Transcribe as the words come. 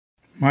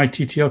my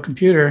TTL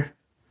computer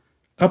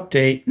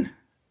update.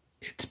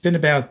 It's been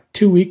about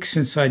 2 weeks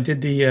since I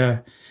did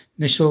the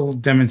initial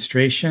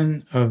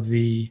demonstration of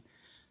the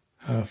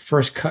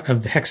first cut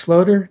of the hex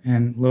loader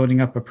and loading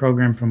up a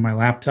program from my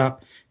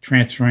laptop,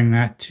 transferring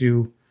that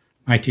to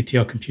my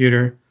TTL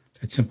computer,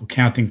 that simple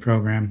counting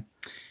program.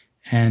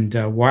 And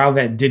while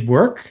that did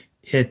work,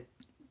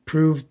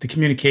 the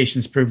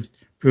communications proved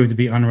to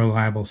be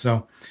unreliable.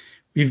 So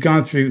we've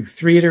gone through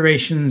 3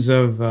 iterations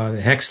of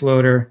the hex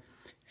loader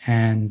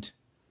and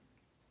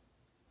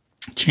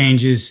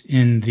changes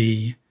in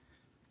the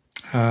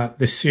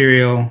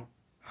serial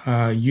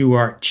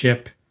UART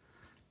chip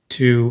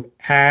to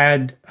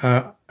add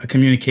a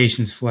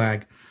communications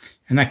flag.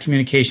 And that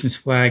communications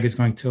flag is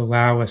going to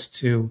allow us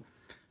to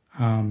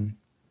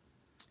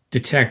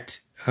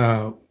detect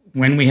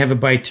when we have a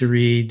byte to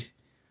read,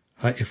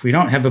 if we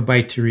don't have a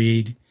byte to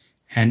read,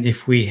 and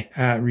if we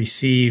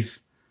receive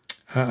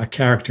a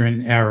character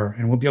in error.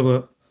 And we'll be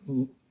able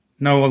to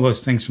know all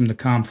those things from the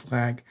COM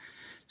flag.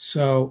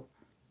 So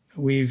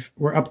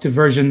we're up to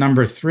version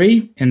number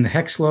 3 in the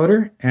hex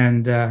loader,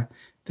 and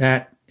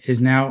that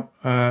is now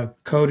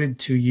coded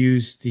to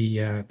use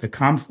the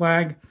COM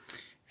flag,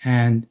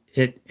 and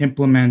it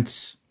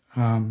implements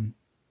a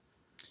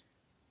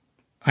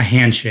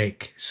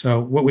handshake.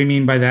 So what we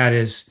mean by that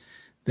is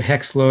the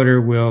hex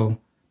loader will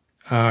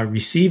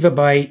receive a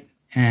byte,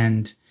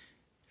 and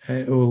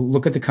it will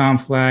look at the COM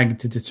flag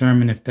to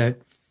determine if that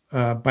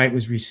byte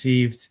was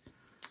received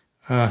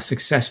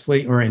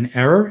successfully or in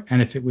error.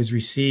 And if it was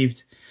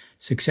received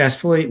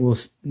successfully, it will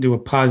do a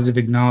positive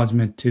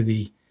acknowledgement to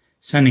the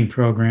sending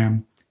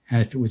program. And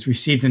if it was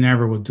received in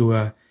error, we'll do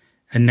a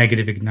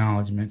negative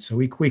acknowledgement. So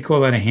we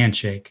call that a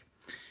handshake.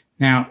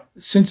 Now,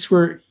 since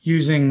we're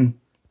using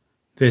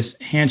this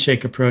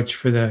handshake approach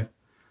for the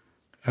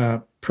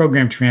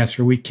program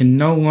transfer, we can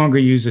no longer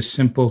use a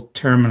simple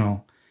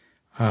terminal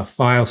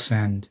file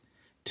send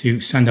to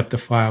send up the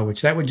file,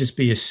 which that would just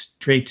be a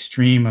straight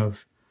stream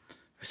of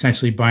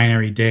essentially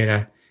binary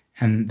data.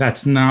 And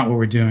that's not what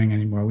we're doing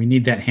anymore. We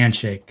need that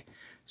handshake.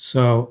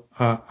 So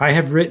I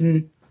have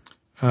written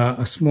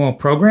a small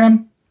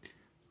program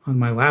on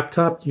my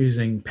laptop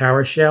using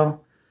PowerShell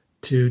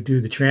to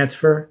do the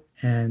transfer,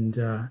 and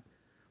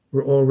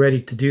we're all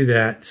ready to do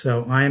that.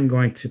 So I am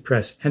going to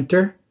press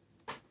enter,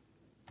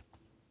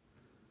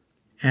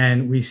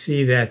 and we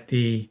see that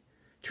the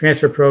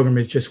transfer program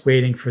is just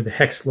waiting for the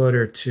hex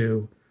loader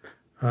to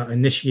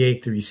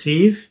initiate the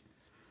receive,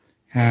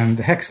 and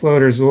the hex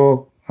loader is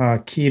all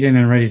keyed in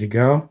and ready to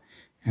go.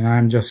 And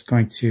I'm just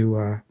going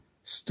to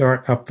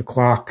start up the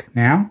clock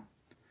now,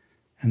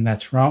 and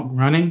that's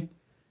running.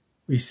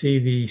 We see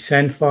the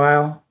send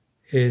file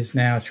is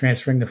now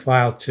transferring the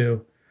file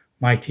to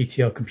my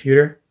TTL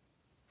computer.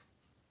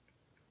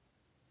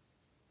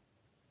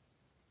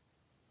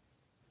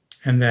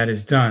 And that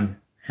is done.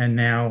 And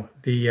now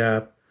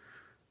the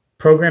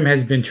program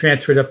has been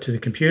transferred up to the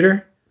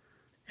computer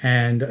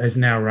and is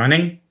now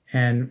running.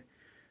 And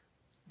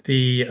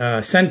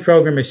the send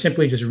program is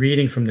simply just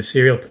reading from the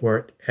serial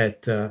port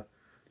at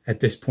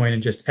this point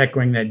and just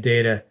echoing that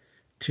data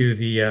to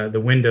the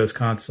Windows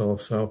console.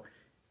 So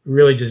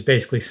really just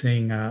basically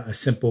seeing a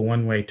simple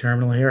one-way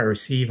terminal here, a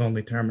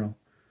receive-only terminal.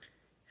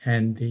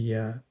 And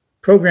the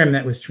program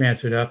that was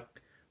transferred up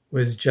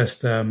was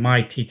just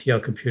my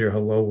TTL computer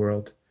Hello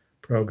World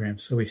program.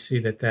 So we see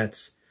that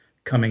that's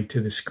coming to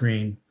the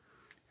screen.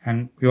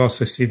 And we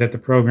also see that the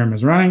program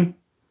is running,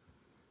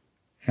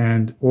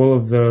 and all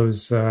of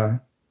those,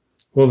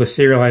 all the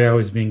serial I/O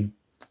is being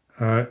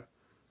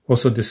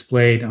also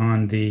displayed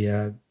on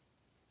the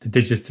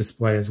digits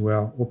display as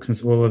well,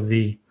 since all of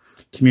the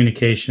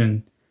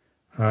communication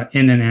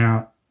in and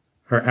out,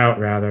 or out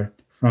rather,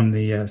 from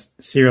the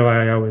serial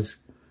I/O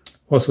is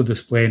also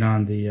displayed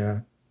on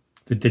the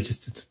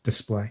digits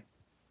display.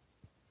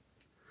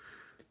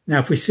 Now,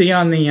 if we see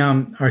on the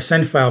our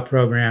send file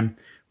program,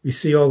 we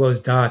see all those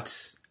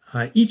dots.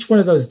 Each one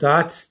of those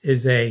dots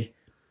is a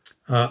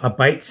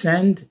byte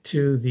send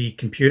to the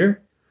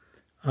computer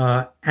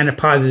and a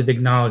positive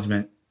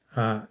acknowledgement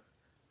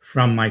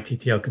from my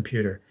TTL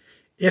computer.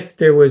 If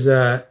there was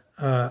a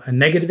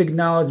negative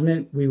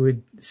acknowledgement, we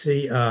would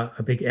see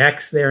a big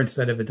X there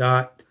instead of a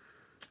dot,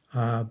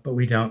 but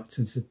we don't,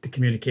 since the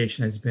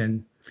communication has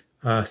been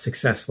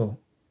successful.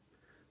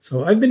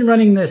 So I've been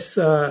running this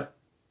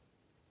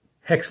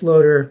hex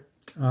loader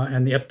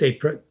and the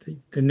update,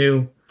 the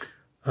new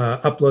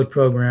upload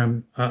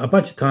program a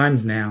bunch of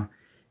times now,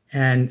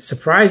 and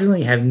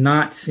surprisingly have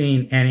not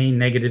seen any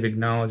negative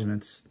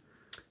acknowledgements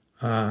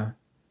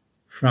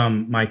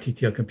from my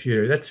TTL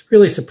computer. That's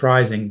really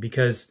surprising,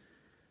 because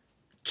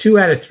 2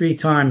 out of 3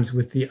 times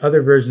with the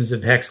other versions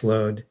of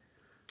hexload,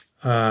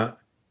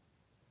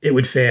 it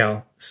would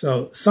fail.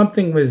 So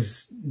something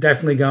was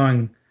definitely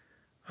going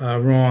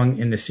wrong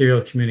in the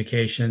serial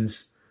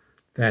communications.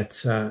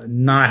 That's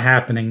not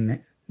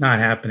happening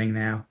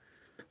now.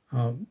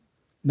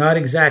 Not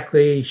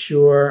exactly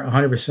sure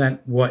 100%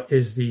 what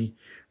is the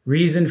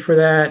reason for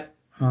that,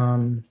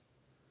 other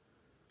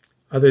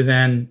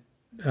than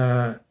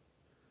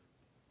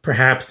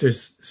perhaps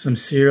there's some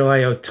serial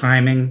I/O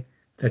timing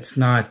that's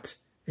not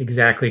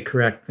exactly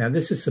correct. Now,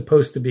 this is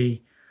supposed to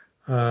be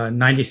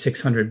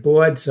 9600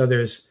 baud, so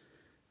there's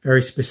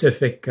very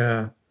specific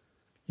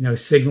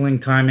signaling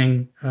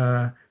timing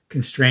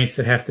constraints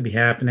that have to be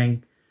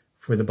happening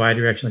for the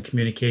bidirectional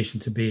communication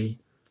to be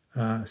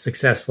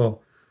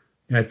successful.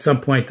 And at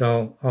some point,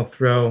 I'll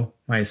throw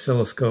my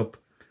oscilloscope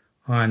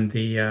on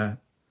the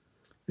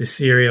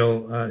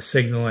serial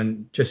signal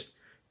and just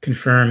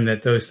confirm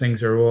that those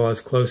things are all as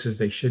close as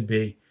they should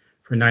be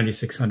for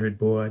 9600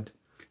 baud.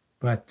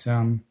 But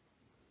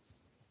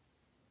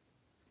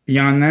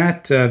beyond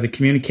that, the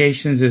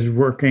communications is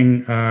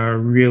working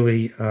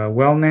really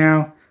well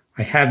now.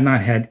 I have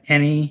not had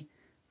any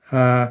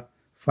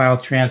file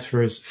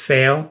transfers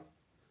fail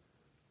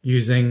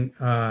using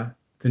the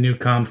new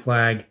COM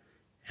flag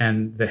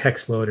and the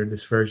hex loader,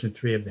 this version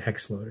 3 of the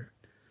hex loader.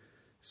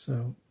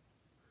 So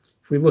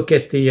if we look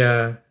at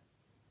the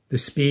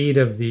speed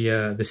of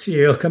the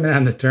serial coming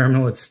out of the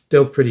terminal, it's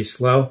still pretty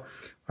slow.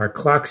 Our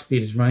clock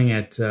speed is running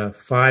at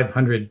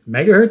 500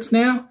 megahertz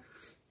now,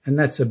 and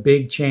that's a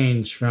big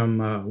change from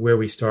where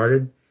we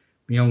started.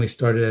 We only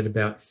started at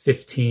about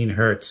 15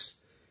 hertz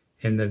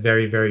in the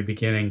very, very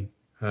beginning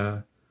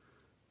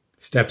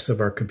steps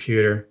of our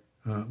computer.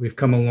 We've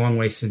come a long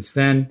way since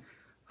then.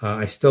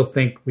 I still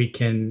think we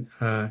can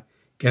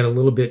get a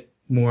little bit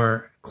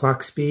more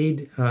clock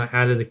speed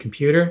out of the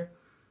computer,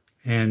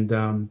 and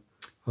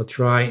I'll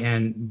try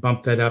and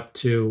bump that up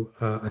to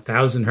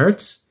 1000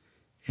 hertz,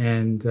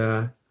 and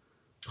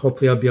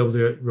hopefully I'll be able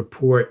to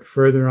report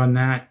further on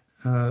that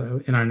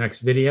in our next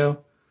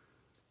video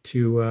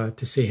to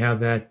see how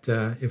that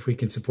if we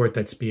can support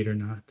that speed or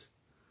not.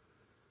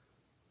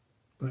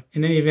 But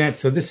in any event,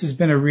 so this has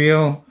been a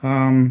real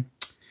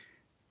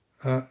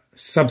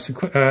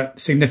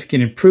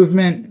significant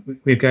improvement.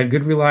 We've got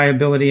good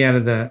reliability out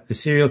of the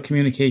serial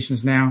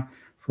communications now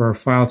for our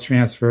file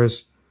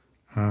transfers.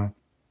 I'm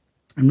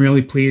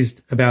really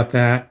pleased about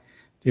that.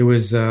 There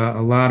was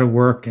a lot of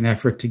work and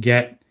effort to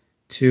get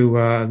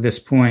to this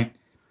point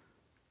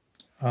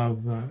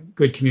of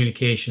good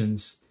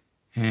communications,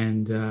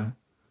 and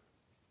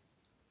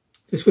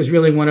this was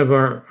really one of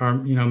our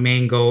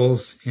main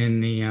goals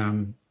in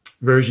the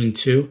version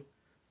 2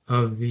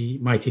 of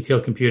my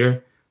TTL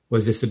computer,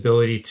 was this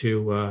ability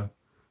to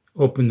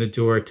open the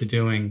door to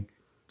doing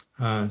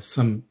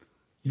some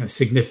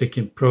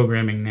significant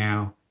programming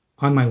now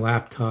on my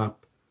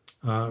laptop,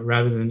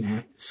 rather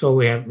than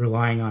solely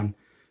relying on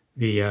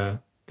the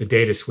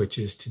data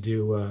switches to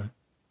do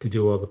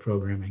all the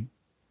programming.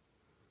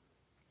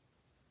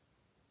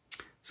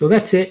 So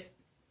that's it.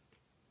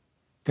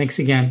 Thanks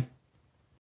again.